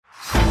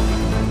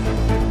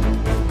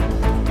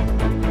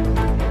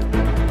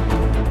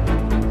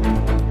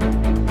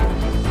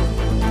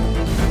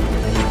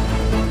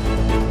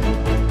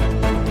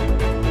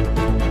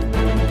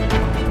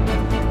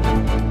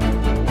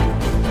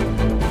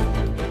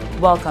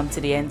Welcome to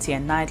the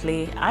NTN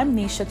Nightly. I'm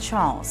Nisha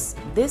Charles.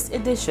 This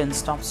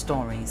edition's top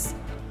stories.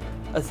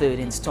 A third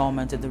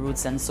installment of the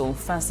Roots and Soul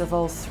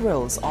Festival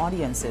thrills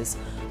audiences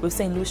with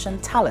Saint Lucian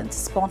talent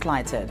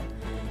spotlighted.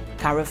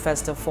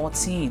 CARIFESTA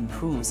 14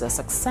 proves a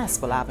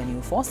successful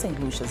avenue for Saint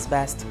Lucia's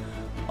best.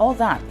 All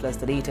that plus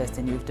the latest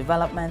in youth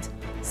development,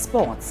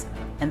 sports,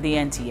 and the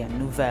NTN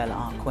Nouvelle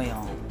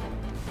Arqueon.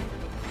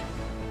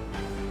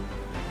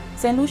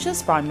 Saint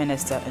Lucia's Prime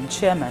Minister and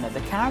Chairman of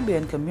the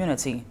Caribbean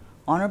Community,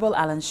 Honorable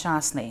Alan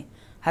Chasney,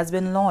 has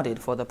been lauded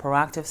for the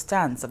proactive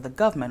stance of the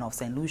government of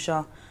Saint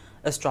Lucia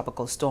as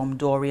Tropical Storm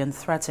Dorian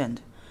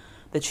threatened.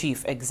 The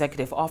Chief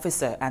Executive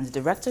Officer and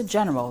Director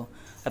General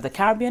of the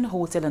Caribbean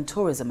Hotel and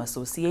Tourism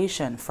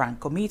Association, Frank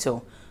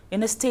Comito,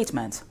 in a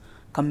statement,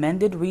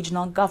 commended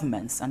regional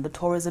governments and the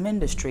tourism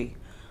industry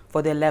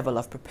for their level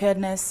of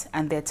preparedness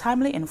and their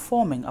timely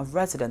informing of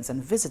residents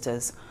and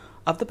visitors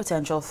of the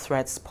potential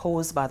threats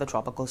posed by the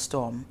tropical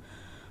storm.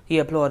 He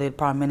applauded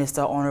Prime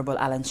Minister Honorable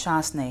Alan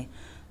Chasney,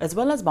 as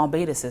well as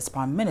Barbados's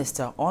Prime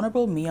Minister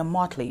Honorable Mia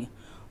Mottley,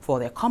 for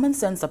their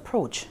common-sense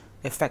approach,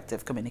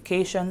 effective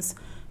communications,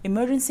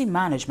 emergency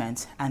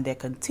management, and their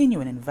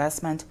continuing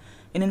investment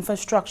in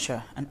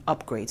infrastructure and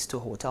upgrades to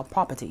hotel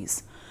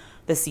properties.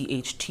 The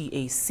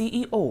CHTA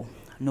CEO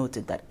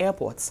noted that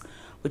airports,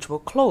 which were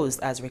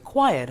closed as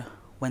required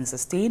when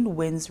sustained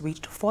winds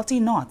reached 40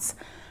 knots,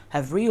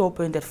 have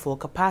reopened at full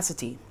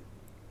capacity.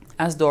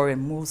 As Dorian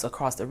moves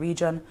across the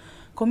region,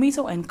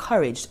 Comito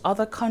encouraged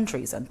other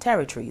countries and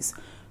territories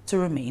to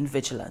remain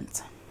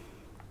vigilant.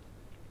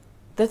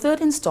 The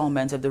third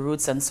installment of the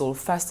Roots and Soul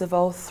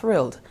Festival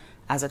thrilled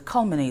as it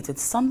culminated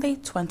Sunday,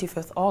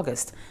 25th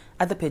August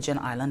at the Pigeon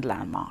Island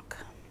landmark.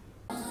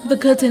 The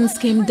curtains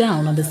came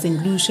down on the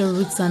Saint Lucia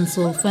Roots and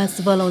Soul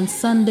Festival on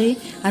Sunday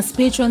as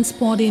patrons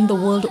poured in the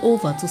world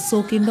over to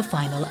soak in the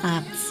final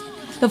acts.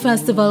 The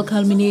festival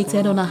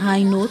culminated on a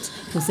high note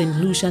with Saint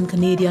Lucian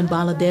Canadian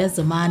balladeer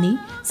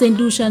Zamani, Saint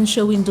Lucian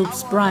showing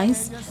Dukes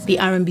Bryce, the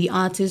R&B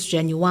artist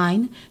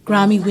Genuine,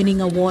 Grammy-winning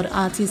award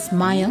artist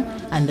Maya,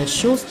 and the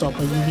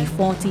showstopper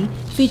UB40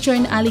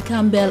 featuring Ali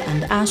Campbell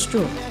and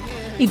Astro.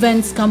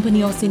 Events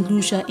company of Saint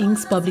Lucia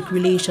Inc.'s Public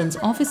Relations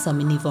Officer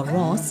Minerva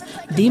Ross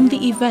deemed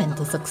the event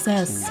a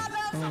success.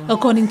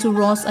 According to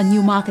Ross, a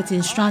new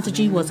marketing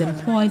strategy was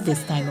employed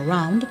this time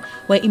around,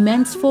 where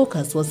immense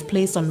focus was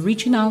placed on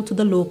reaching out to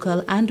the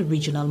local and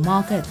regional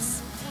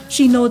markets.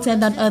 She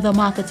noted that other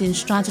marketing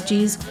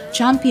strategies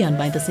championed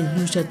by the Saint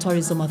Lucia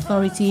Tourism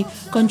Authority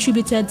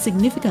contributed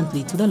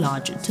significantly to the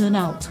large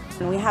turnout.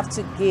 We have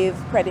to give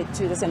credit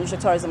to the Saint Lucia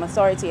Tourism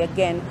Authority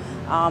again,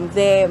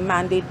 their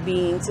mandate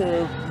being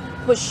to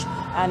push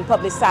and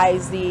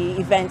publicize the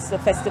events, the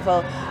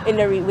festival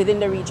within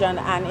the region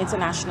and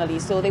internationally.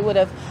 So they would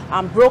have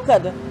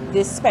brokered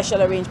this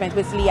special arrangement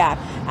with LIAT,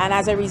 and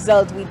as a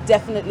result we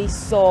definitely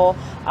saw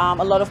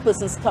a lot of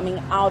persons coming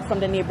out from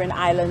the neighboring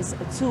islands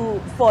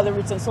for the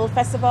Roots and Soul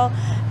Festival,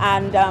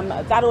 and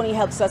that only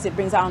helps us. It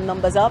brings our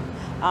numbers up.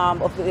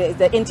 Of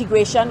the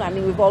integration. I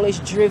mean, we've always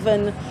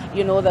driven,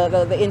 you know,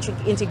 the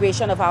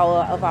integration of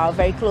our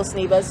very close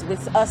neighbors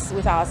with us,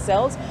 with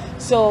ourselves.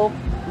 So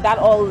that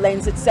all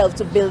lends itself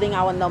to building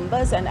our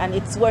numbers, and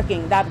it's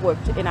working. That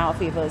worked in our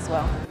favor as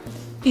well.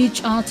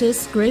 Each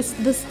artist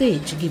graced the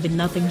stage, giving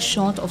nothing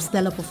short of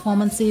stellar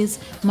performances,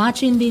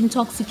 matching the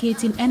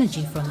intoxicating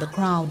energy from the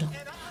crowd.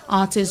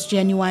 Artist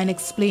Genuine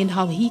explained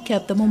how he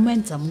kept the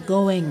momentum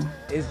going.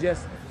 It's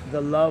just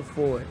the love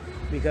for it,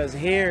 because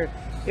here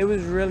it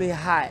was really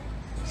hot.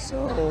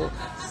 So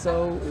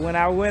when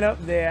I went up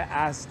there,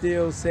 I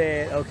still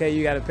said, okay,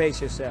 you got to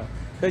pace yourself.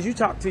 Because you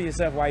talk to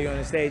yourself while you're on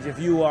the stage. If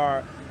you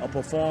are a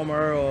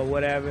performer or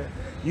whatever,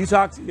 you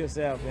talk to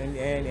yourself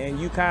and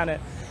you kind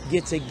of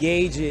get to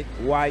gauge it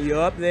while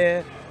you're up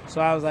there.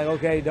 So I was like,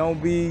 okay,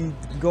 don't be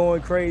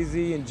going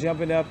crazy and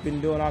jumping up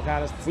and doing all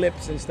kinds of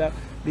flips and stuff,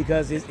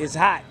 because it's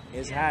hot.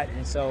 It's hot.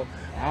 And so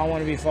I don't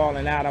want to be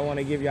falling out. I want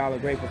to give y'all a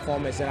great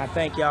performance. And I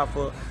thank y'all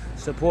for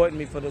supporting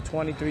me for the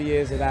 23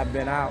 years that I've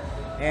been out.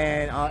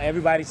 And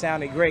everybody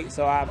sounded great,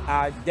 so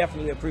I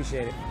definitely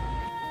appreciate it.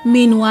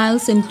 Meanwhile,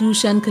 Saint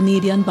Lucian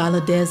Canadian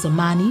balladeer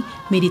Zamani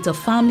made it a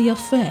family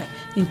affair,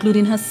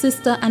 including her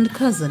sister and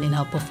cousin in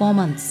her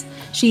performance.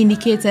 She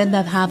indicated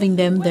that having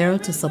them there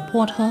to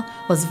support her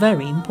was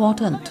very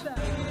important.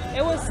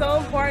 It was so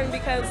important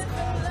because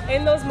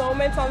in those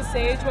moments on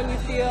stage when you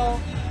feel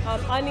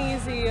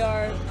uneasy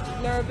or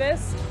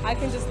nervous, I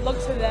can just look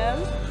to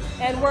them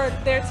and we're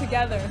there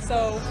together.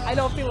 So I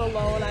don't feel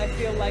alone. I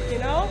feel like, you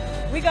know,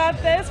 we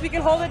got this. We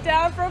can hold it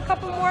down for a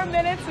couple more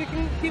minutes. We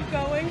can keep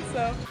going.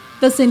 So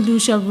the Saint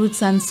Lucia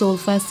Roots and Soul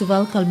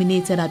Festival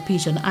culminated at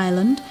Pigeon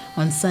Island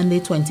on Sunday,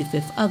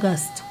 25th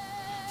August.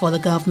 For the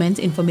Government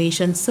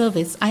Information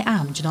Service, I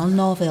am Janelle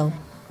Norville.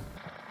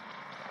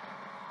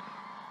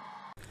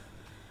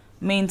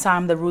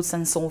 Meantime, the Roots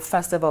and Soul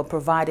Festival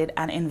provided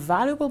an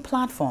invaluable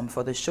platform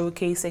for the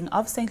showcasing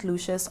of St.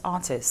 Lucia's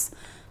artists.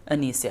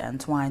 Anicia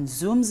Antoine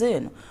zooms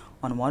in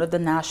on one of the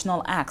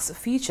national acts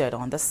featured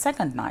on the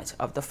second night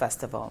of the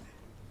festival.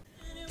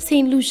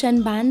 Saint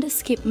Lucian band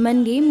Skip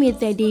Monday made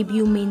their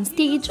debut main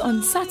stage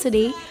on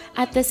Saturday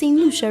at the Saint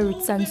Lucia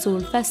Roots and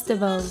Soul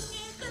Festival.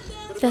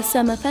 The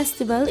summer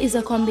festival is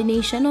a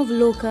combination of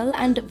local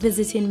and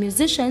visiting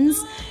musicians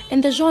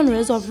in the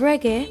genres of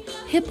reggae,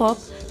 hip-hop,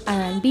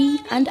 R&B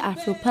and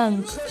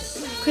Afro-punk.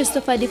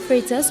 Christopher De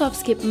Freitas of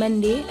Skip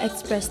Monday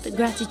expressed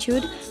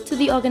gratitude to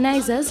the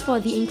organizers for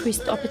the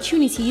increased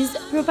opportunities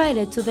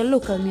provided to the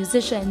local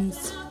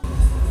musicians.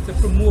 To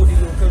promote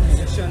the local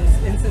musicians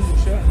in Saint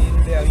Lucia. I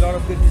mean, there are a lot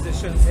of good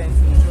musicians here in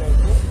Saint Lucia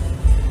also.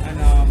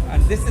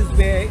 And this is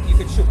where you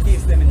could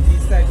showcase them in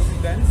these type of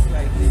events,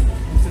 like the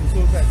Roots and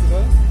Soul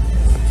Festival.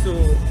 So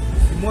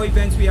the more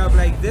events we have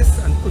like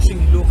this and pushing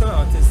local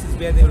artists is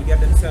where they will get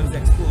themselves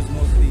exposed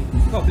more to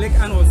the public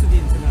and also the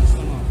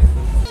international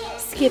market.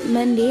 Skip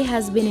Monday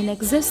has been in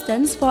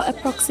existence for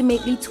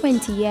approximately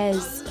 20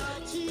 years.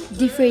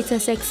 De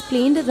Freitas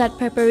explained that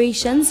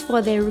preparations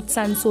for their Roots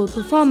and Soul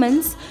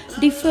performance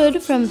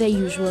differed from their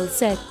usual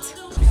set.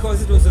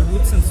 Because it was a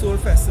Roots and Soul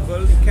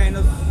Festival, we kind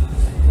of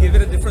give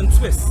it a different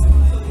twist.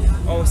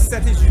 Our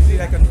set is usually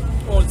like an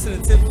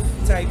alternative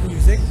type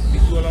music. We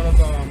do a lot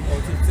of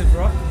alternative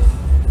rock,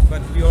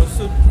 but we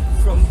also,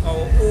 from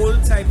our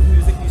old type of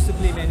music we used to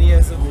play many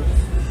years ago,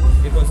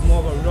 it was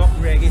more of a rock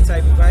reggae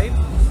type of vibe.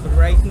 But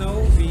right now,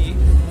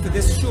 for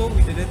this show,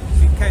 we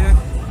kind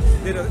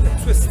of did a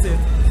twisted,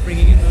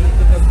 bringing in a little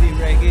bit of the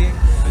reggae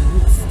and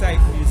roots type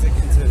music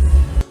into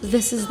it.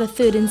 This is the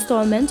third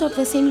installment of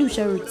the Saint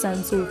Lucia Roots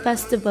and Soul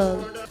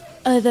Festival.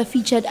 Other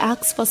featured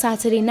acts for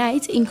Saturday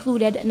night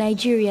included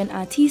Nigerian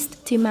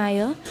artist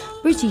Timaya,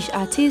 British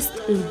artist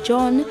Lee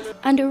John,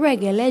 and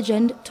reggae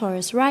legend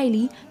Taurus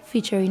Riley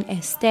featuring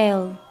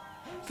Estelle.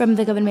 From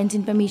the Government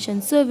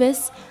Information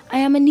Service, I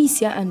am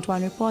Anicia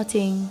Antoine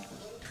reporting.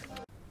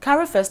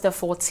 CARIFESTA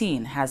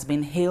 14 has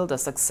been hailed a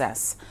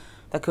success.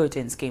 The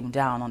curtains came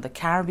down on the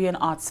Caribbean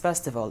Arts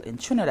Festival in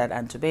Trinidad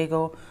and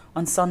Tobago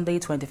on Sunday,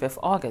 25th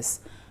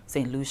August.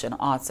 Saint Lucian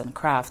Arts and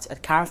Crafts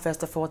at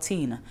CARIFESTA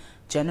 14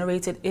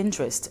 generated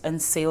interest and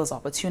sales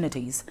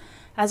opportunities.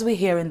 As we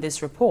hear in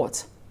this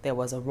report, there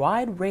was a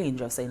wide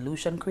range of Saint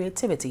Lucian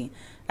creativity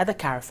at the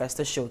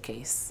CARIFESTA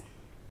showcase.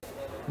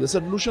 The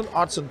Saint Lucian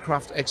Arts and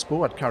Craft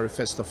Expo at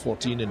CARIFESTA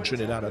 14 in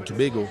Trinidad and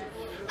Tobago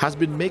has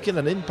been making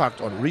an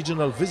impact on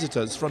regional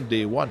visitors from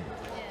day one.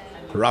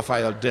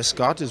 Raphael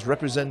Descartes is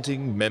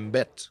representing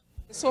Membet.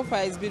 So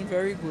far it's been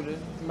very good.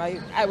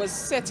 I was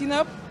setting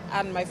up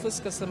and my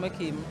first customer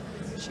came.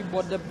 She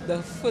bought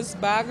the first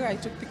bag, I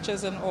took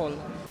pictures and all.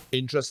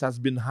 Interest has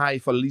been high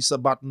for Lisa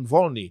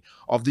Barton-Volney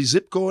of the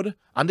Zip Code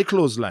and the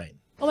Clothesline.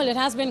 Oh, well, it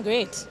has been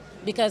great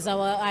because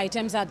our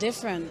items are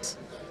different.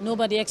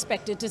 Nobody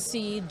expected to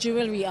see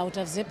jewelry out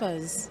of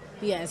zippers.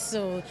 Yes,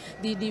 so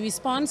the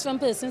response from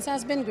persons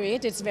has been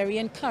great. It's very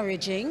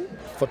encouraging.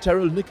 For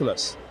Terrell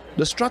Nicholas,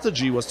 the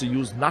strategy was to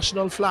use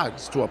national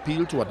flags to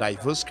appeal to a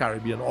diverse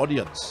Caribbean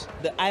audience.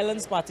 The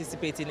islands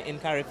participating in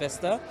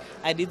CARIFESTA,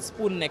 I did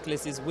spoon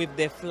necklaces with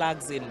their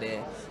flags in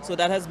there. So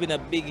that has been a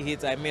big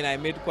hit. I mean, I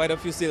made quite a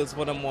few sales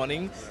for the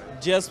morning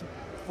just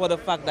for the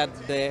fact that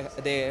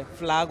the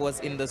flag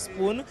was in the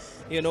spoon.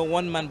 You know,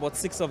 one man bought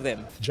 6 of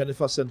them.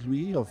 Jennifer St.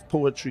 Louis of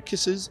Poetry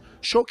Kisses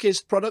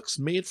showcased products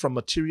made from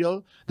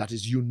material that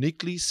is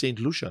uniquely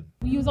St. Lucian.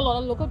 We use a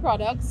lot of local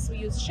products. We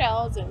use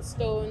shells and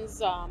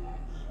stones.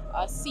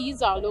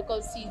 Seeds are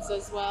local seeds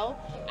as well,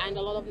 and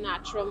a lot of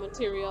natural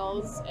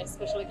materials,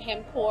 especially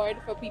hemp cord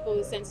for people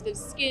with sensitive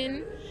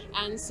skin.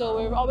 And so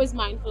we're always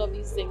mindful of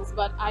these things,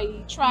 but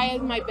I try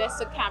my best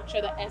to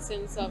capture the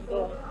essence of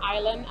the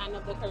island and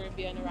of the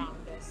Caribbean around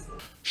us.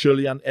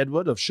 Shirley Ann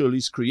Edward of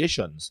Shirley's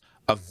Creations,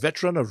 a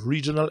veteran of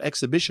regional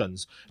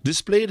exhibitions,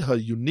 displayed her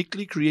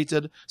uniquely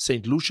created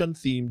St.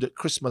 Lucian-themed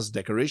Christmas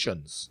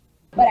decorations.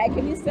 But I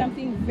can use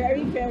something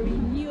very, very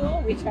new,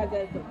 which are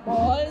the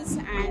balls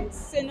and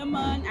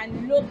cinnamon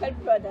and local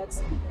products,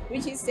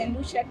 which is Saint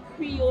Lucia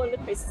Creole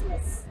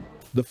Christmas.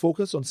 The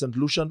focus on St.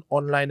 Lucian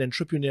online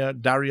entrepreneur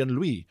Darian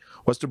Louis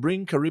was to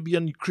bring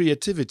Caribbean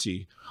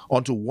creativity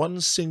onto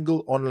one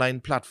single online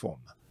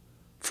platform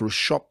through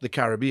Shop the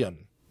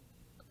Caribbean.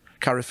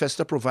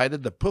 CARIFESTA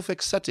provided the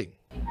perfect setting.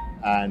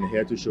 And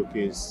here to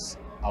showcase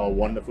our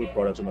wonderful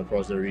products from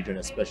across the region,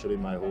 especially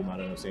my home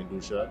island of St.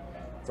 Lucia.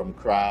 From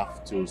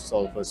craft to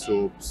sulfur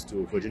soaps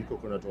to virgin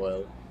coconut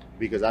oil,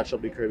 because at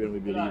Shop the Caribbean we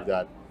believe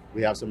that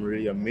we have some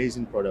really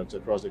amazing products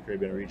across the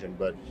Caribbean region,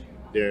 but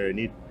there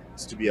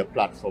needs to be a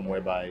platform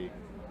whereby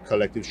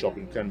collective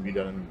shopping can be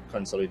done and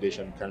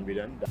consolidation can be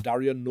done.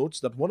 Darian notes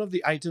that one of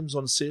the items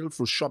on sale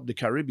for Shop the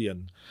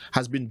Caribbean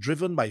has been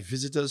driven by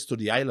visitors to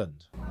the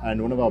island.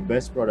 And one of our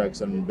best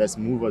products and best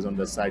movers on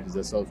the site is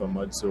the sulfur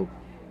mud soap,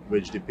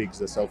 which depicts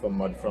the sulfur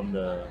mud from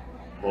the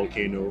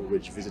volcano,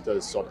 which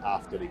visitors sought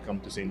after they come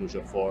to St.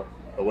 Lucia for,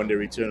 but when they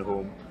return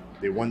home,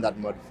 they want that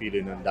mud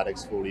feeling and that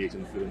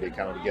exfoliating feeling they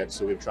cannot get.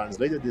 So we've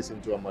translated this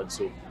into a mud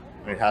soap,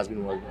 and it has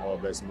been one of our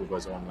best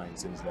movers online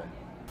since then.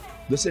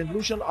 The St.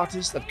 Lucian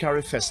artists at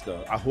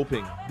CARIFESTA are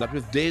hoping that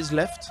with days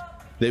left,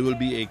 there will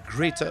be a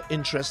greater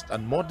interest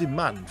and more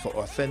demand for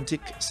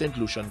authentic St.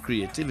 Lucian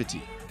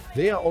creativity.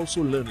 They are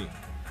also learning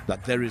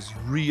that there is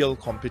real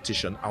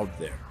competition out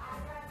there.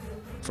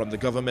 From the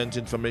Government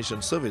Information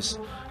Service,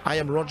 I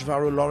am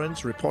Rojvaro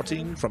Lawrence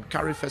reporting from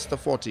CARIFESTA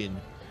 14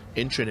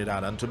 in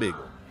Trinidad and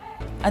Tobago.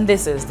 And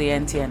this is the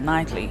NTN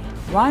Nightly.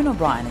 Ryan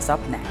O'Brien is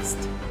up next.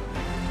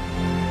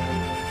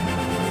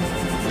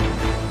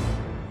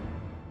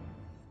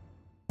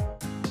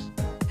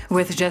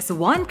 With just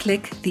one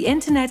click, the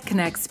internet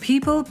connects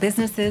people,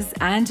 businesses,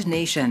 and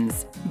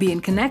nations.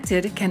 Being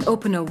connected can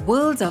open a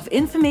world of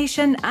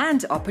information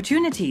and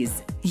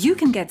opportunities. You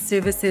can get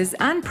services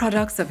and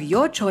products of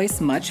your choice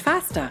much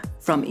faster.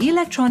 From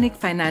electronic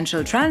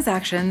financial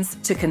transactions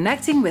to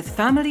connecting with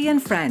family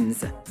and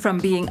friends. From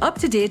being up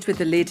to date with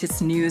the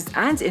latest news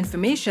and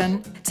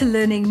information to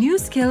learning new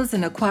skills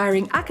and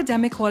acquiring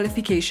academic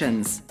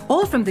qualifications.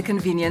 All from the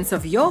convenience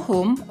of your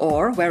home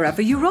or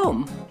wherever you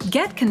roam.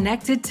 Get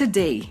connected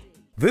today.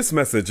 This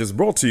message is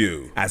brought to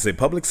you as a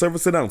public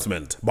service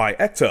announcement by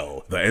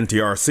ECTEL, the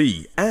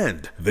NTRC,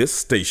 and this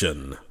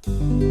station.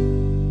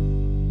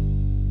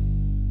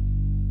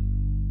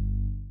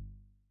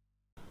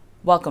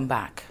 Welcome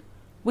back.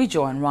 We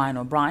join Ryan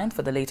O'Brien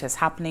for the latest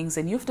happenings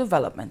in youth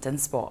development and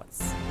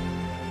sports.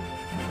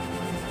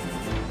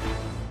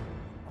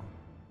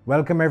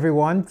 Welcome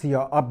everyone to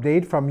your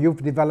update from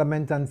Youth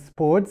Development and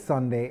Sports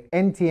on the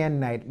NTN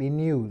Nightly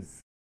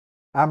News.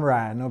 I'm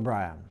Ryan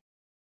O'Brien.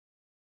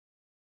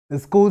 The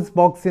Schools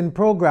Boxing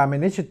Program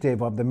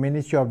initiative of the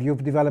Ministry of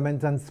Youth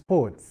Development and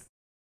Sports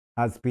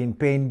has been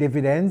paying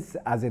dividends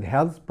as it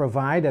helps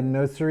provide a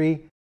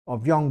nursery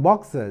of young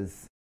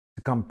boxers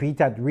to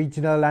compete at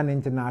regional and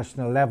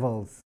international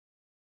levels.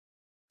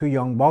 2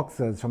 young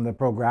boxers from the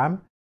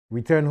program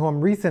returned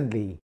home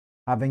recently,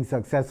 having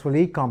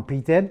successfully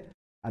competed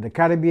at the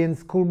Caribbean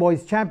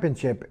Schoolboys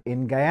Championship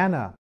in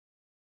Guyana.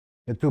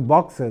 The 2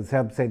 boxers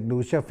helped Saint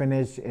Lucia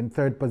finish in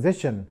 3rd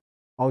position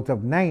out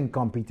of 9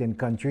 competing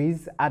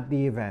countries at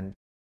the event.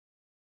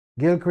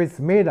 Gilchrist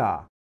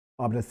Maida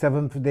of the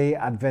Seventh-day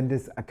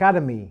Adventist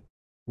Academy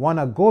won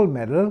a gold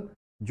medal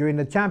during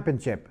the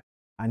championship,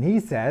 and he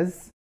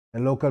says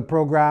the local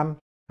program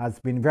has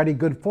been very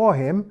good for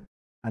him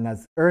and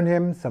has earned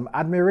him some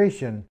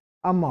admiration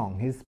among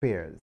his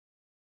peers.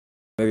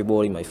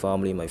 Everybody, my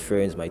family, my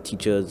friends, my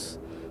teachers,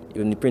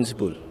 even the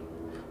principal,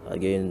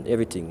 again,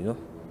 everything, you know.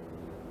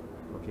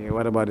 Okay,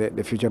 what about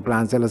the future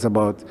plans? Tell us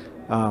about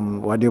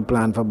what do you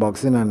plan for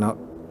boxing and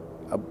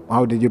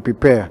how did you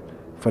prepare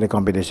for the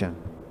competition?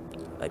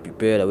 I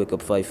prepared, I wake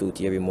up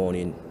 5:30 every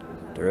morning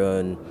to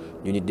run.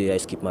 During the day I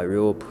skip my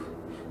rope,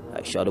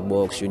 I shadow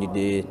box during the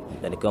day,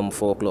 then I come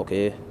 4 o'clock,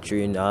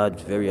 train hard,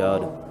 very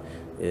hard,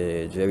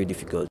 it's very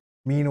difficult.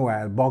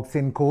 Meanwhile,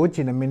 boxing coach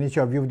in the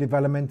Ministry of Youth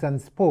Development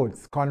and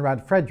Sports,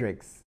 Conrad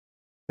Fredericks,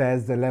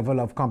 says the level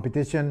of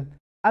competition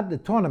at the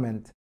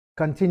tournament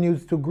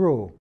continues to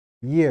grow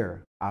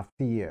year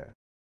after year.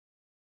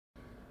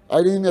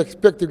 I didn't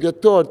expect to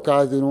get third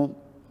because,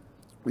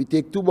 we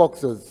take 2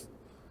 boxers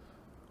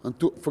and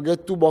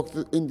get 2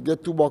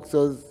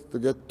 boxers to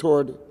get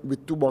third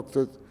with 2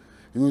 boxers.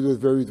 It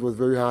was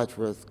very hard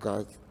for us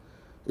because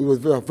it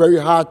was a very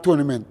hard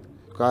tournament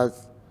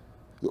because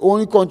the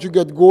only country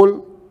get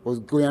gold was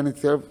Guyana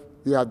itself.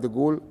 They had the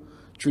gold.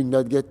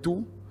 Trinidad get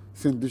 2,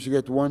 Saint Lucia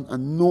get 1,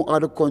 and no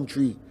other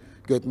country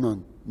get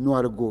none. No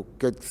other gold.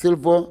 Get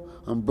silver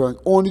and bronze.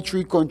 Only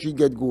 3 countries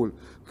get gold.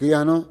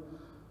 Guyana,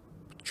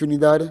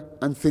 Trinidad,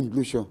 and Saint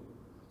Lucia.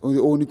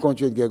 The only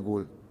country that get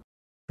gold.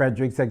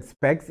 Fredericks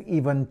expects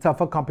even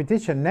tougher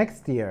competition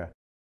next year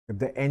with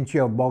the entry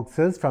of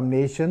boxers from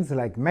nations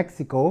like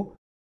Mexico,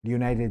 the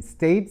United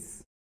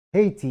States,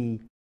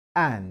 Haiti,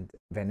 and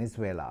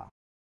Venezuela.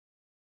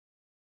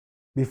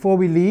 Before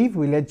we leave,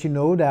 we let you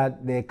know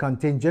that the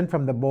contingent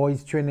from the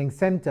Boys Training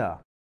Center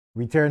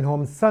returned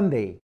home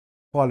Sunday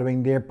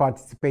following their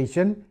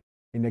participation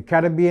in the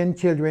Caribbean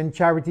Children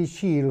Charity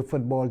Shield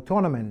football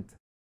tournament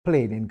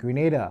played in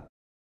Grenada.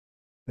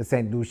 The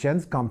Saint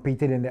Lucians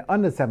competed in the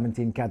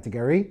under-17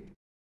 category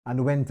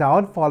and went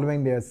out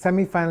following their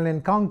semi-final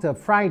encounter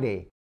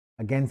Friday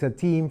against a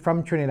team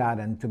from Trinidad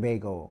and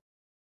Tobago.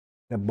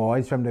 The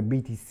boys from the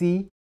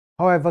BTC,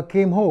 however,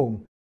 came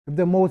home with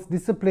the Most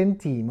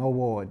Disciplined Team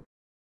award.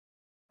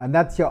 And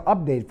that's your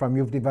update from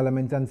Youth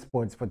Development and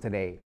Sports for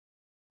today.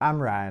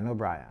 I'm Ryan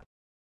O'Brien.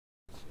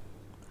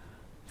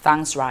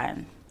 Thanks,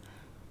 Ryan.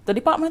 The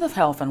Department of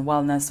Health and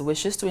Wellness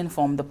wishes to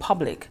inform the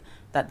public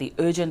that the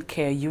urgent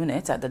care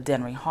unit at the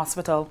Dennery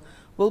Hospital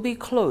will be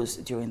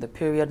closed during the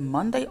period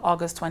Monday,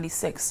 August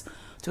 26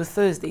 to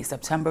Thursday,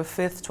 September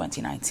 5th,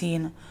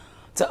 2019,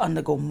 to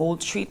undergo mold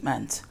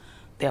treatment.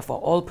 Therefore,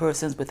 all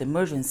persons with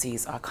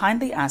emergencies are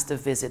kindly asked to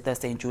visit the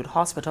St. Jude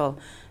Hospital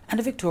and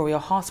the Victoria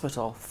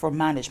Hospital for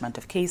management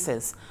of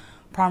cases.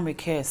 Primary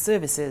care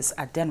services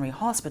at Dennery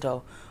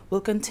Hospital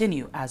will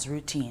continue as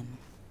routine.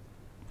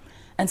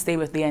 And stay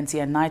with the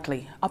NTN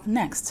Nightly. Up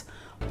next,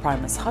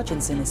 Primus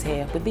Hutchinson is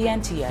here with the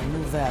NTN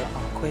Nouvelle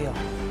en Creole.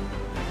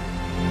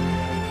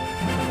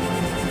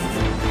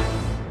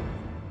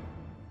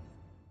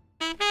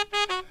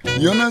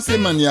 Yon nan se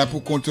manya pou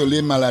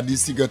kontrole maladi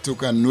sigato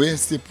kanwe,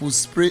 se pou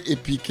spray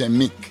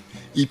epikemik.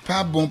 il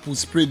pas bon pour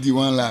spray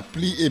durant la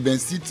pluie et ben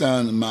si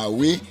tan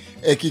mawe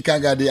et qui ka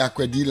gade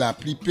akwedi la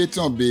pluie peut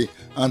tomber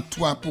en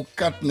 3 pour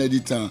 4 nèg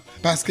du temps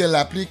parce que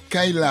la pluie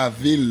kay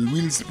laver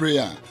l'huile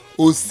sprayer.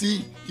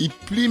 Aussi, il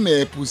pli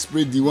mais pour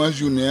spray durant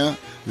journée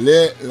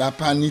la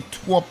pani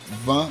trop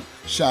vent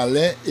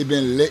chalet et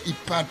ben il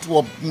pas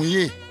trop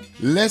mouillé.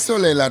 Le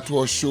soleil la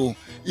trop chaud,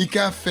 il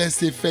ka fait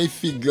ces feuilles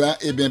figues là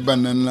et ben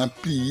banane la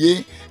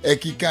plier et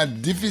qui ka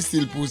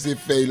difficile pour ces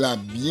feuilles là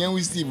bien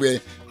recevoir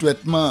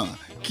traitement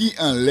qui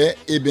en lait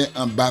et ben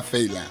en bas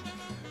feuilles là.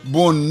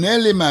 Bon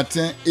le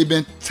matin et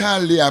ben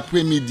tard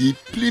l'après-midi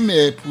pli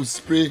mais pour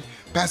spray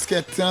parce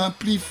que temps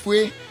pli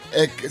frais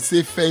et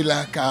ces feuilles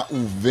là ka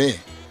ouvert.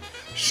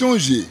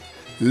 Changer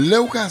le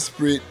ou ka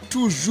spray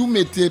toujours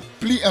mettez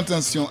pli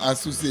attention à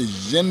sous ces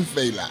jeunes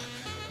feuilles là.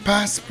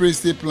 Pas spray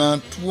ces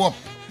plantes trop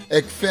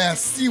et faire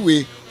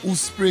siwe ou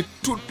spray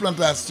toute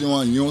plantation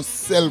en yon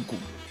seul coup.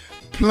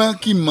 Plant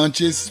qui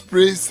manche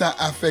spray ça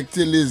affecte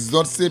les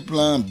autres ces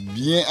plants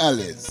bien à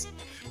l'aise.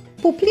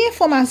 Pour plus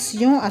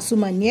d'informations à sous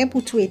manière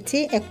pour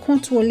traiter et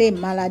contrôler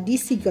maladie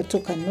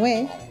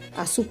cigatocanoué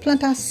à sous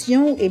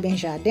plantation et bien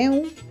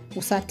jardin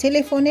ou ça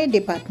téléphoner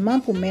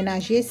département pour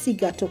ménager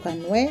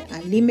cigatocanoué à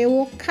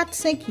numéro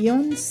 45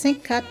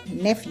 54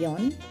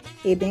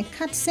 et bien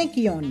 45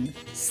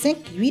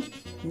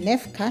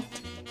 5894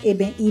 et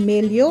bien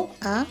email yo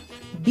à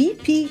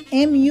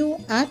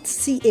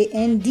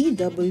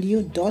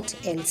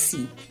bpmu@candw.lc.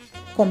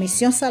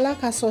 Commission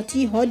Salak a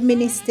sorti Hod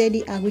Ministère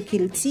de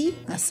l'Agriculture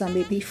ensemble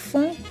avec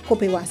Fonds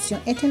Coopération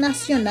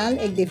Internationale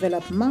et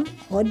Développement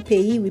Hod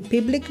Pays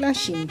République la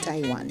Chine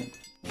Taiwan.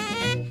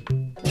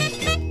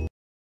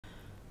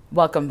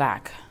 Welcome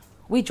back.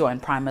 We join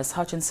Primus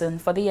Hutchinson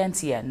for the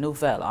NTN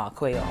Nouvelle en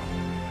Creole.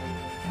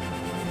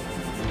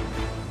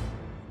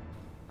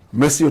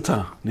 Merci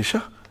autant,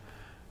 Nisha.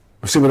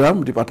 Monsieur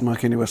Madame, département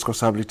qui a une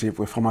responsabilité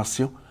pour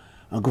formation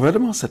en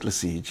gouvernement Saint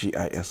Lucia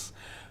GIS,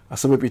 à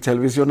ce moment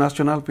télévision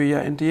nationale pays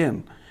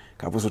NTN,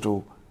 qui a posé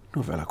tout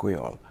nouvelle à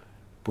Creole,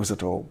 posé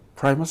tout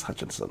Primus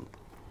Hutchinson.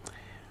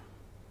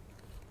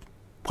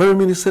 Premier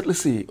ministre Saint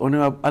Lucia,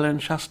 honorable Alain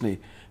Chasney,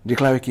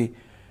 déclaré que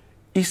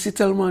ici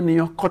tellement n'y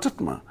a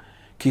complètement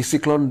qui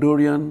cyclone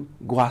Dorian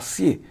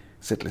Goassier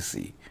Saint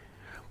Lucia.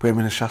 Premier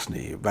ministre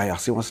Chasney, va y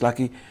assurer cela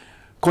qui,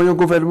 quand le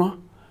gouvernement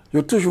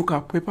yo toujours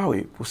qu'à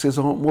préparer pour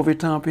saison mauvais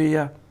temps en pays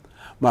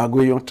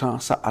malgré yon temps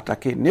ça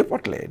attaquer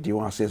n'importe les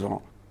durant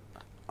saison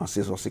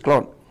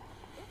cyclone.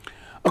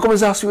 En comme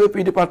ça assuré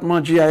puis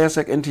département GIS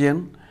avec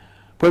NTN,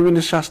 Premier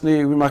ministre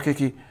Chasney remarqué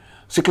que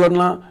cyclone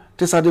là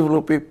te ça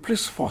développer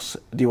plus force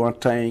durant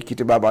temps qui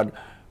te babade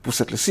pour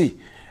cette ici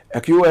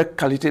et qui a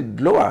qualité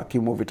de l'eau qui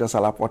mauvais temps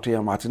ça la porter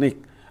en Martinique.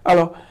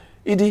 Alors,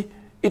 il dit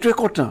il est très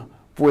content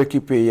pour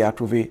équiper à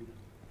trouver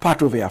pas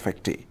trouver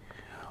affecté.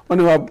 On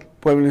va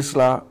Premier ministre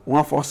là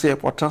renforcer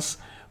l'importance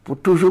pour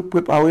toujours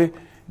préparer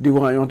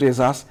durant un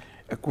désastre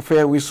et pour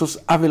faire des ressources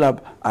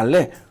available à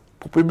l'aide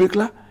pour le public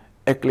là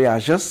et les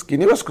agences qui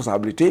ont une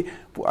responsabilité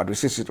pour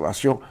adresser la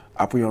situation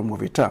après un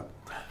mauvais temps.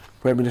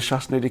 Premier ministre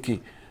Chasney dit que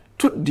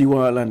tout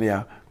durant l'année,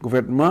 le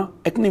gouvernement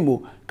et le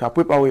niveau qui a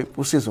préparé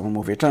pour saison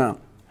mauvais temps.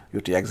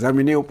 Il a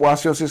examiné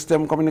l'opération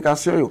système de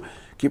communication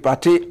qui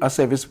partait en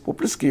service pour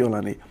plus que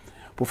l'année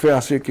pour faire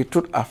assurer que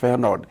tout affaire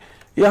en ordre.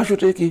 Il a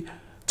ajouté que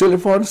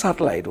téléphone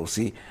satellite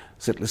aussi,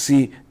 c'est le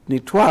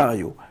nettoie,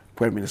 le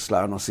Premier ministre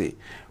l'a annoncé.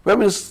 Le Premier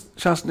ministre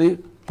Chasney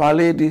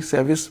parlait des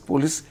services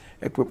police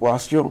et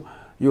préparation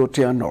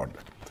yoté en ordre.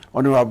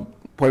 On a le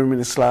Premier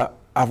ministre là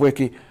avoué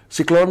que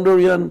cyclone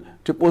Dorian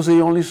te posé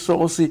une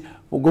leçon aussi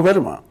au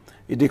gouvernement.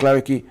 Il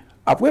déclarait que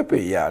après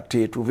pays a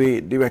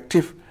trouvé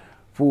directif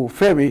pour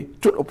fermer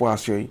toute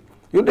opération.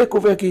 Il a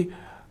découvert que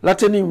la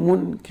tenue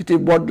moun qui te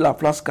bord de la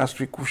place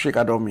Castri couché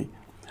à dormir.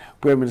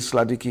 Le Premier ministre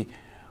l'a dit que le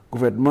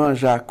gouvernement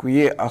a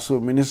crié à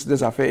son ministre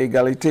des Affaires et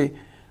Égalité,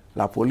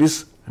 la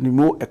police,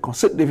 NIMO et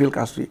conseil de ville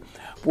Castri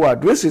pour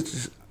adresser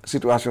cette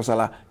situation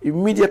là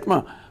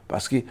immédiatement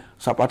parce que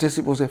ça partait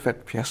supposé faire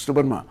pièce de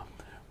bonnement.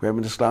 Le Premier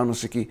ministre a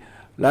annoncé que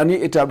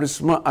l'année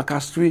établissement à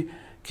Castri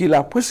qui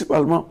l'a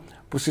principalement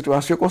pour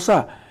situation comme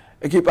ça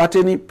et qui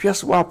partait ni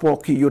pièce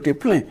rapport qui était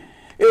plein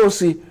et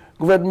aussi le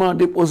gouvernement a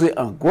déposé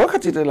un gros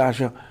quantité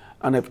d'argent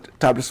en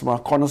établissement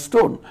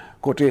Cornerstone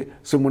côté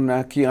ce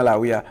monde qui en la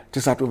rue a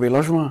trouvé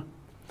logement.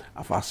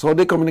 À façon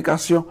de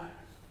communication,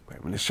 le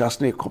ministre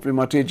Chasney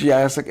complémenté GIS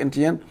avec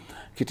NTN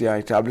qui était un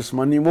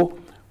établissement NIMO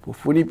pour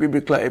fournir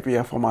public là et puis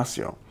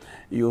information.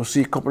 Il a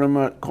aussi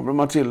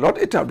complémenté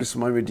l'autre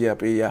établissement média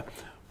pays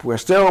pour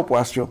rester en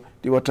opération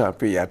du votre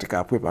pays à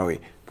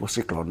préparer pour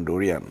cyclone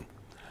Dorian.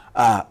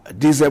 À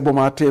 10h bon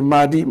matin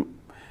mardi,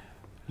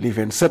 le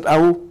 27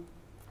 août,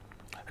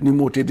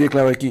 NIMO a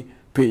déclaré que le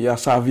pays a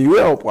servi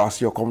en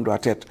opération comme doit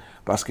être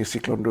parce que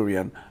cyclone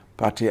Dorian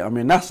partait en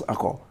menace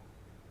encore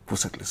pour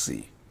cette liste.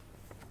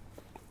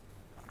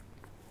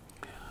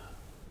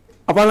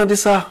 En parlant de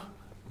ça,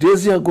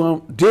 deuxième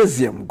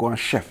grand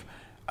chef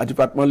du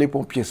département des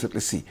pompiers cette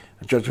ici,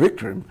 George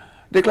Victor,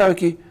 déclare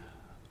que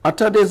en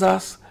temps de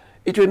désastre,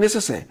 il est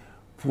nécessaire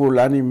pour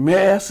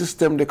l'animer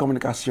système de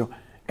communication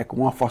et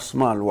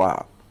renforcement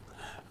loi.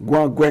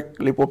 Gwek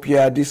les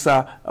paupières dit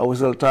ça au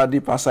résultat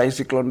du passage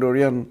cyclone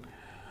Dorian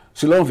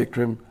selon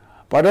victime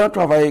pendant le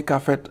travail qu'a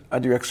fait en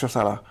direction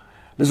ça là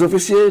les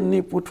officiers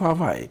ni pour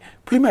travail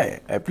plus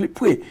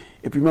près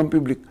et puis même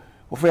public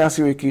pour faire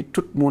assurer que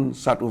tout le monde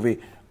s'est trouvé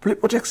plus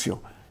protection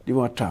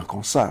devant temps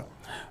comme ça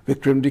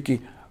victime dit que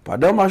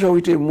pendant la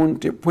majorité monde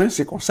te point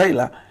ces conseils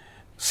là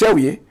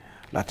sérieux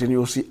la tenue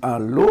aussi en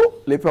l'eau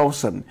les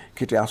personnes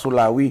qui étaient sur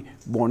la rue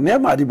bon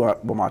mardi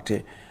bon matin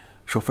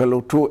chauffeur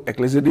l'auto avec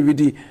les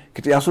individus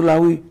qui étaient sur la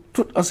rue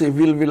toutes ces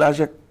villes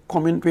villages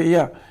communes pays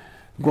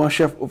grand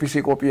chef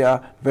officier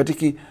copia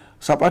verti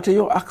ça pas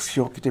une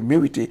action qui était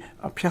méritée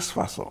en pièce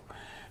façon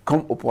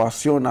comme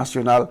opération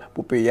nationale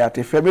pour pays a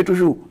été fermé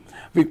toujours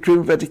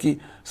victime verti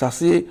ça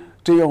c'est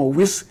un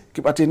risque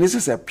qui pas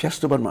nécessaire pièce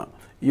de bonnement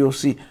il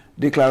aussi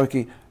déclaré que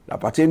la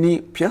partie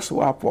ni pièce ou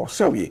rapport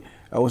sérieux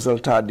au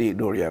résultat de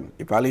Dorian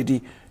il parlait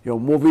dit un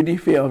mauvais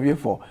défait en vieux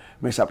fort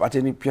mais ça pas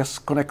une pièce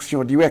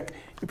connexion directe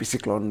et puis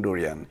cyclone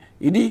Dorian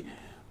il dit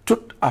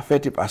toute affaire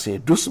est passée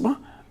doucement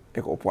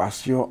et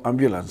opération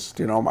ambulance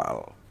c'est normal.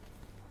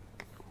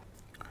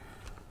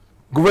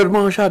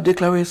 Gouvernement a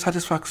déclaré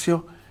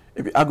satisfaction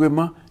et puis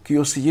agrément qui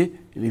aussi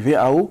livré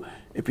à haut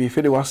et puis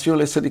fédération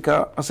les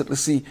syndicats en cette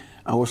ci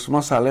en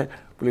haussement salaire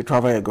pour les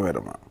travailleurs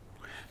gouvernement.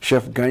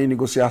 Chef gagne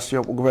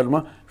négociation pour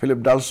gouvernement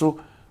Philippe Dalso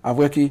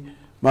avoué que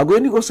malgré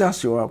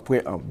négociation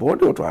après un bon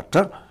de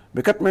temps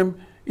mais quand même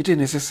il était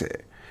nécessaire.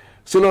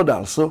 Selon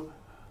Dalso,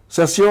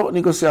 session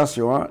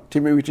négociation a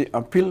mérité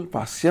en pile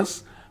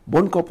patience,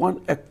 bonne comprendre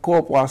et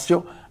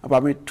coopération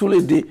parmi tous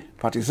les deux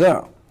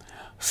partisans.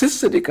 6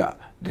 syndicats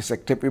du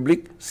secteur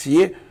public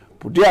signés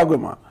pour des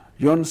arguments.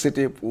 Yon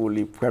c'était pour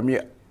le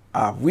 1er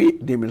avril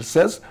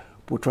 2016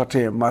 pour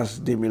 31 mars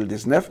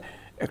 2019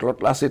 et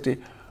l'autre là c'était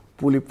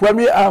pour le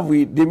 1er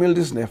avril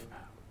 2019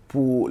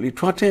 pour le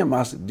 31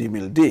 mars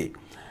 2002.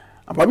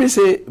 Parmi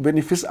ces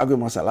bénéfices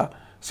arguments là,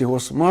 c'est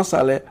haussement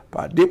salaire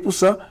par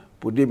 2%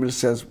 pour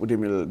 2016 pour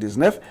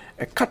 2019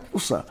 et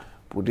 4%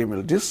 pour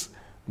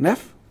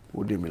 2019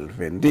 pour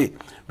 2022. Mais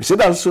c'est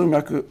dans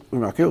le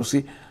remarqué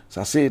aussi,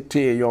 ça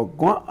c'était un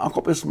grand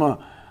accomplissement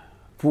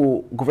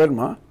pour le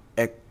gouvernement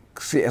et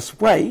c'est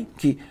espoir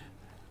qui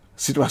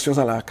situation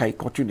ça là qui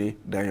continue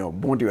dans une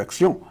bonne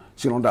direction.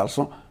 Sinon dans le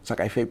son, ça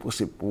qui fait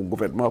possible pour le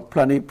gouvernement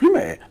planer plus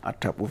mais à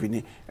temps pour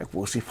venir et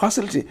pour aussi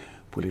faciliter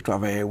pour les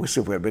travailleurs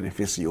recevoir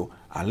bénéfices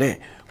à l'air.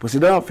 Le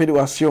président de la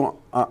fédération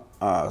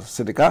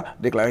syndicat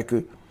déclaré que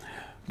la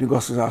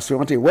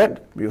négociation était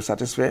mais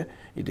satisfait.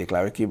 Il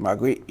déclarait que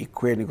malgré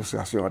la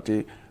négociation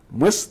était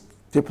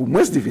pour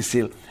moins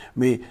difficile,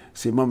 mais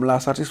c'est même là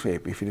satisfait et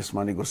puis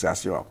finalement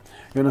négociation.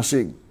 Il y a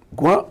un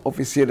grand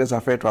officier des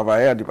affaires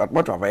travailleurs,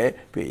 département travailleurs,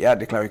 puis il a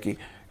déclaré que le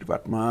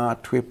département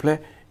très plein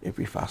et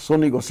puis façon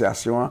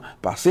négociation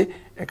passée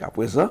et qu'à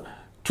présent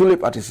tous les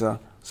partisans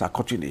ça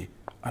continue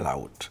à la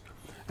route.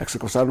 Et c'est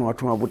comme ça nous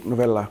avons un bout de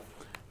nouvelle là.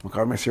 Je vous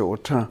remercie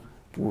autant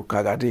pour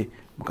regarder,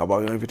 pour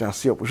avoir une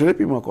invitation pour je ne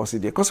puis me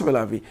considérer comme ça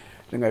la vie,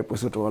 je vais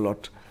poser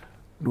l'autre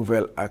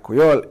nouvelle à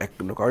Creole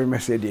et nous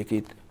remercie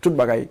d'équipe toute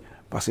bagaille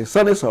parce que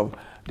sans les sauve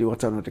de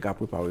votre nous avons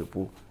préparé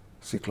pour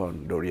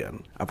cyclone Dorian.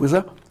 Après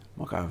ça,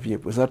 je vais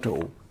présenter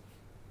au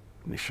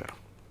Nisha.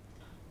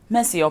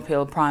 Merci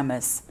Opil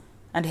Primus.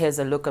 And here's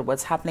a look at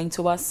what's happening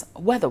to us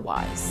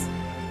weather-wise.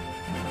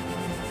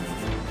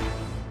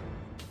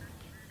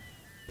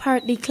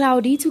 Partly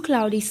cloudy to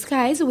cloudy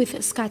skies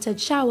with scattered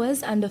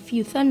showers and a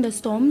few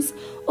thunderstorms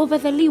over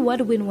the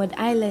Leeward-Windward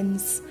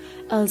Islands.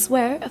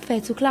 Elsewhere, fair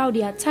to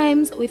cloudy at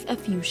times with a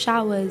few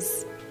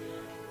showers.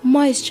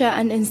 Moisture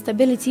and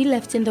instability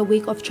left in the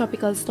wake of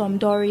Tropical Storm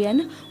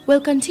Dorian will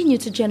continue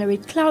to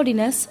generate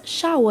cloudiness,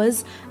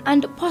 showers,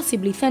 and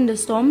possibly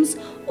thunderstorms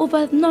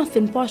over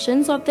northern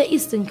portions of the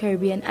eastern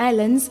Caribbean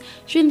islands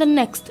during the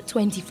next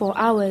 24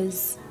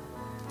 hours.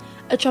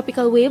 A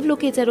tropical wave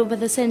located over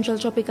the central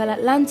tropical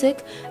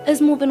Atlantic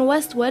is moving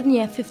westward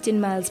near 15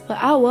 miles per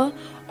hour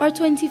or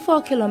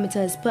 24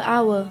 kilometers per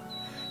hour.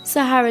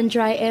 Saharan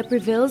dry air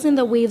prevails in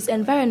the wave's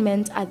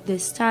environment at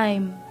this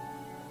time.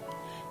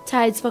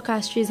 Tides for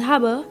Castries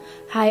Harbour,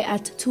 high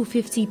at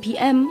 2:50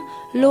 p.m.,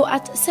 low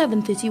at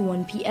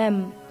 7:31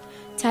 p.m.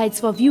 Tides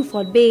for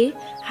Viewford Bay,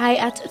 high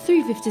at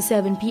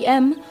 3:57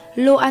 p.m.,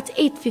 low at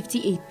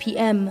 8:58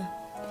 p.m.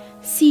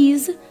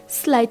 Seas,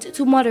 slight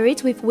to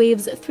moderate with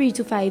waves 3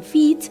 to 5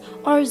 feet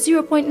or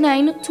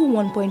 0.9 to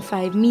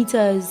 1.5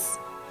 meters.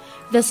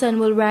 The sun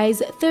will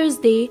rise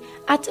Thursday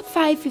at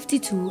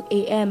 5:52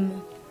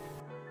 a.m.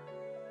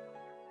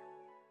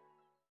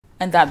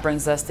 And that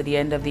brings us to the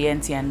end of the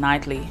NTN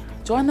Nightly.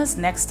 Join us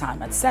next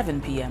time at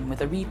 7 p.m.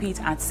 with a repeat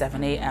at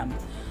 7 a.m.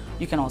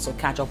 You can also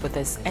catch up with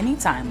us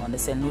anytime on the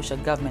Saint Lucia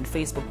Government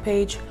Facebook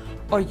page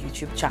or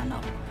YouTube channel.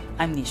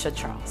 I'm Nisha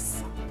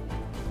Charles.